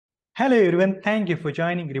Hello everyone, thank you for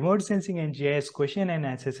joining Remote Sensing and GIS question and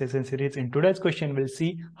answer session series. In today's question, we'll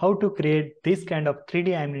see how to create this kind of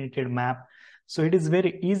 3D animated map. So it is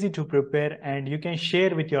very easy to prepare and you can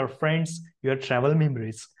share with your friends your travel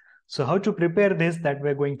memories. So how to prepare this, that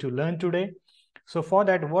we're going to learn today. So for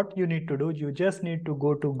that, what you need to do, you just need to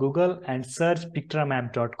go to Google and search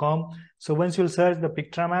pictramap.com. So once you'll search the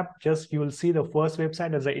Pictramap, just you will see the first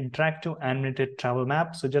website as an interactive animated travel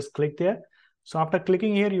map. So just click there. So after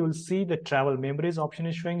clicking here, you will see the travel memories option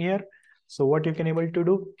is showing here. So what you can able to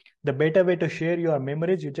do, the better way to share your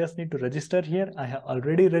memories, you just need to register here. I have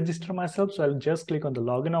already registered myself, so I'll just click on the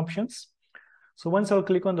login options. So once I'll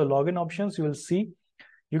click on the login options, you will see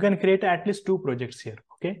you can create at least 2 projects here.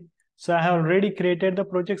 Okay. So I have already created the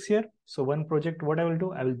projects here. So one project, what I will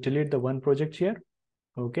do, I will delete the one project here.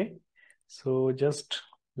 Okay. So just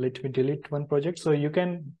let me delete one project. So you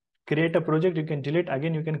can create a project, you can delete,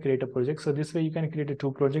 again you can create a project. So this way you can create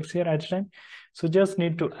 2 projects here at a time. So just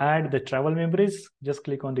need to add the travel memories. Just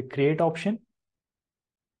click on the create option.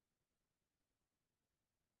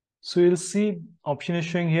 So you'll see option is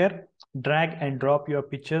showing here, drag and drop your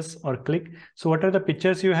pictures or click. So what are the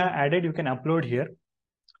pictures you have added, you can upload here.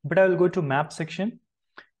 But I will go to map section.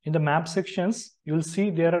 In the map sections, you'll see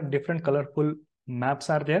there are different colorful maps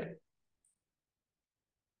are there.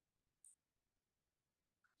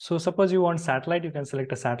 So suppose you want satellite, you can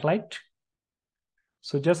select a satellite.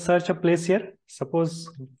 So just search a place here. Suppose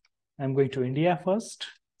I'm going to India first.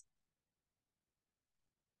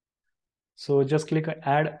 So just click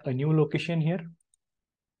add a new location here.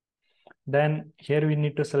 Then here we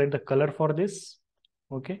need to select the color for this.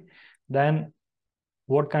 Okay. Then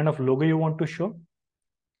what kind of logo you want to show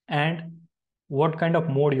and what kind of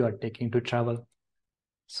mode you are taking to travel.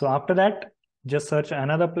 So after that, just search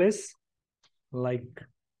another place, like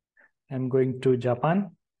I'm going to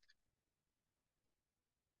Japan.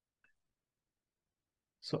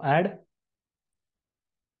 So add,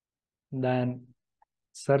 then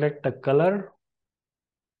select a color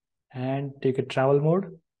and take a travel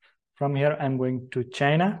mode. From here, I'm going to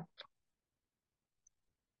China.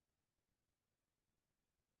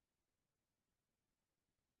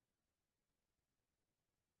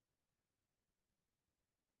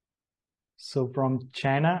 So from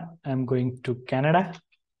China, I'm going to Canada.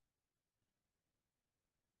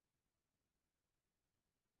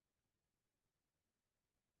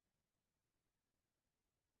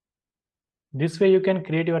 This way you can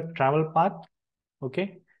create your travel path.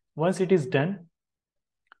 Okay. Once it is done,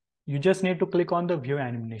 you just need to click on the view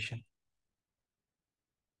animation.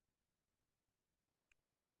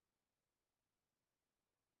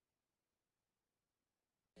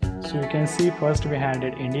 So you can see first we had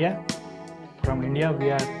India. From India,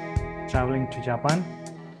 we are traveling to Japan.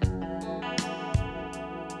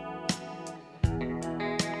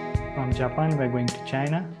 From Japan, we're going to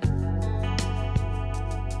China.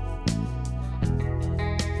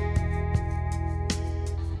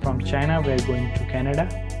 From China, we're going to Canada.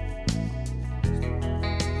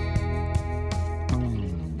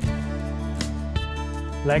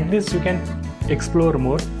 Like this, you can explore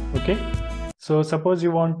more. Okay. So suppose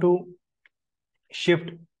you want to shift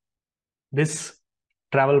this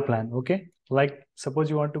travel plan. Okay. Like suppose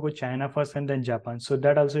you want to go China first and then Japan. So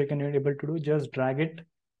that also you can be able to do. Just drag it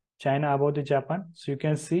China above the Japan. So you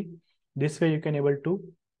can see this way you can able to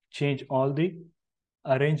change all the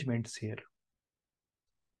arrangements here.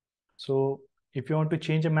 So if you want to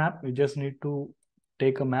change a map, you just need to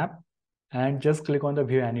take a map and just click on the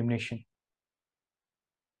view animation.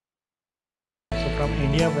 So from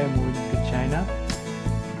India, we're moving to China.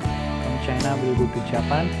 From China, we'll go to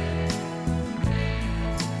Japan.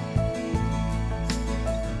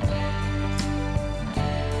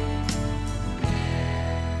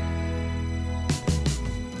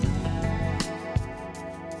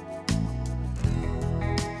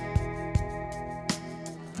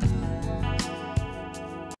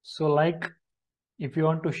 So like if you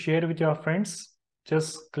want to share with your friends,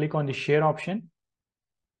 just click on the share option.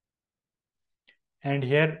 And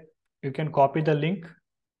here you can copy the link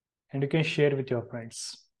and you can share with your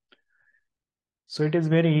friends. So it is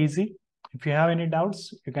very easy. If you have any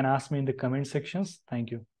doubts, you can ask me in the comment sections.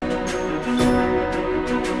 Thank you.